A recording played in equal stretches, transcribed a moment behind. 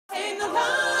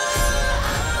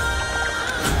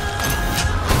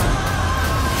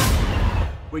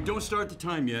Wait, don't start the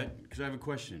time yet, because I have a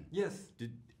question. Yes.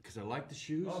 Because I like the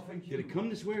shoes. Oh, thank you. Did it come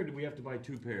this way, or do we have to buy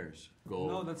 2 pairs?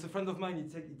 Gold. No, that's a friend of mine. He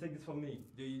take it from me.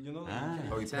 You know? Ah.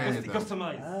 Oh, he painted them.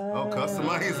 Customized. Oh,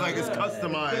 customized. It's like it's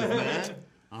customized, man.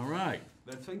 All right.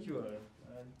 But thank you.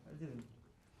 I didn't.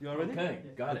 You are ready? Okay,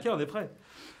 got it. Okay, on est prêt.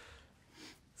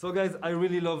 So guys, I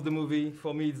really love the movie.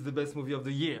 For me, it's the best movie of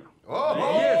the year.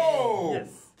 Oh! Yes.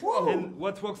 Whoa. And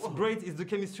what works great is the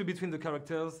chemistry between the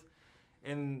characters.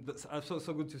 And that's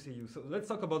so good to see you. So let's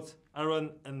talk about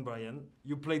Aaron and Brian.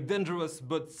 You play dangerous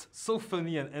but so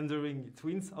funny and endearing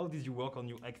twins. How did you work on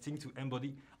your acting to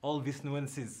embody all these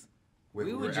nuances?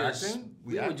 We were just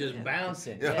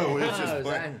bouncing. Yeah, we were just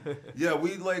playing. Yeah,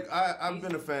 I've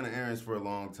been a fan of Aaron's for a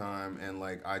long time, and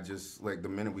like I just like the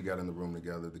minute we got in the room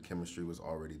together, the chemistry was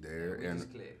already there, and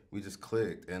we just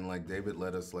clicked. And like David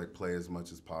let us like play as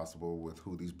much as possible with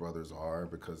who these brothers are,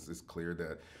 because it's clear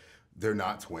that they're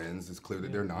not twins. It's clear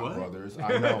that they're not brothers.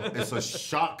 I know. It's a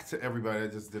shock to everybody. I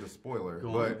just did a spoiler.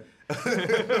 But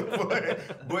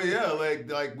yeah,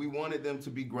 like we wanted them to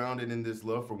be grounded in this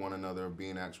love for one another, of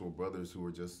being actual brothers who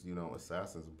were just, you know,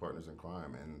 assassins and partners in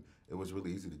crime. And it was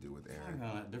really easy to do with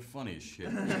Aaron. They're funny as shit.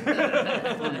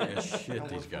 Funny as shit,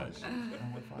 these guys.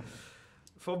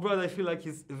 For Brad, I feel like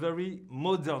he's a very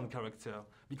modern character,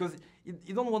 because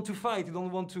you don't want to fight, you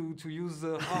don't want to use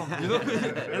arms, you know?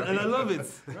 and I love it.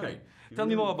 Right. Tell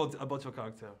me more about your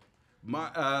character.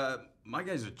 My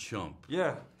guy's a chump.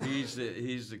 Yeah. He's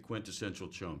the quintessential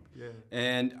chump. Yeah.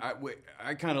 And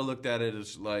I kind of looked at it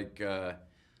as like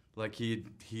he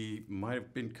might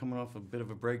have been coming off a bit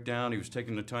of a breakdown. He was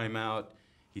taking the time out.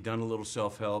 He'd done a little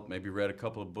self-help, maybe read a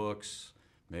couple of books,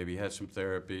 maybe had some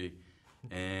therapy.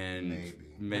 And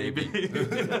maybe.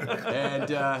 And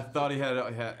thought he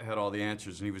had all the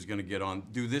answers, and he was going to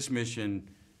do this mission,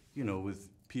 you know, with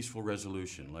peaceful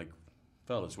resolution. Like,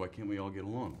 fellas, why can't we all get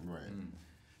along? Right.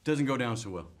 Doesn't go down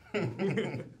so well.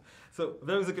 So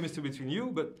there is a chemistry between you,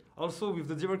 but also with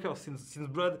the director. Since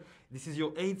Brad, this is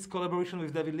your 8th collaboration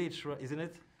with David Leitch, right? Isn't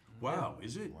it? Wow,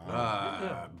 is it?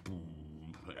 Wow.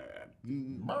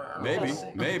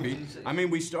 Maybe. I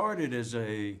mean, we started as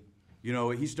a. You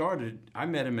know, I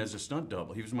met him as a stunt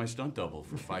double. He was my stunt double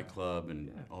for Fight Club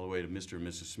and all the way to Mr. and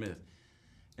Mrs. Smith.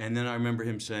 And then I remember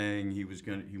him saying he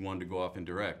wanted to go off and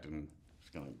direct, and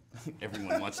it's kind of,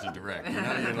 everyone wants to direct. You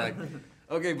know, you're like,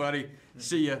 okay, buddy,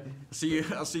 see ya.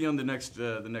 I'll see you on the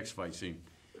next fight scene.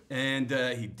 And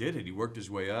he did it. He worked his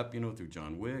way up, you know, through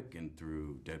John Wick and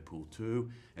through Deadpool 2,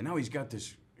 and now he's got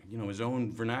this, you know, his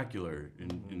own vernacular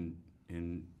in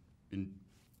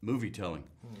movie telling.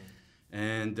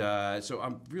 And so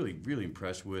I'm really, really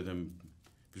impressed with him.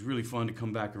 It was really fun to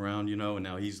come back around, you know, and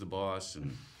now he's the boss.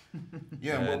 And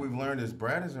yeah, and what we've learned is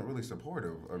Brad isn't really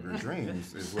supportive of your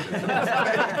dreams, is what it is.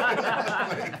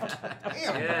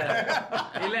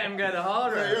 Yeah, he let him go the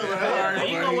hard route.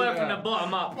 You got to work from the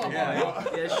bottom up.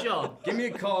 Yeah, sure. Give me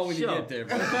a call when you get there.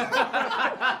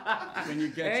 When you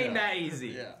get Ain't that easy.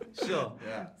 Yeah. Sure.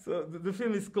 Yeah. So the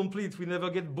film is complete. We never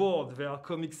get bored. There are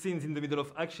comic scenes in the middle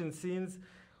of action scenes.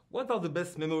 What are the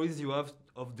best memories you have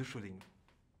of the shooting?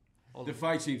 The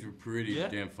fight scenes were pretty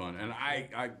damn fun, and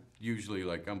I usually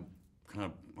I'm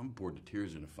bored to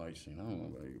tears in a fight scene. I don't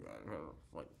know,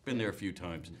 like been there a few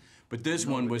times, but this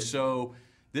one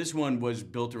was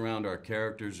built around our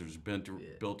characters. It was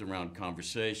built around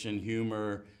conversation,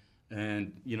 humor,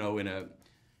 and you know, and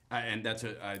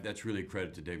that's really a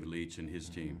credit to David Leitch and his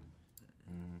team.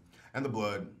 And the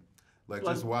blood. Like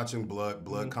just watching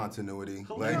blood continuity.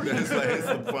 Like it's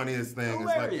the funniest thing.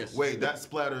 Hilarious. It's like, wait, that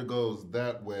splatter goes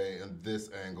that way and this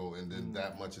angle, and then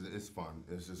that much of it. It's fun.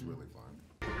 It's just really fun.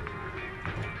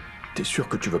 T'es sûr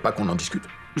que tu veux pas qu'on en discute?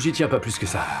 J'y tiens pas plus que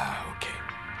ça. Ah, ok.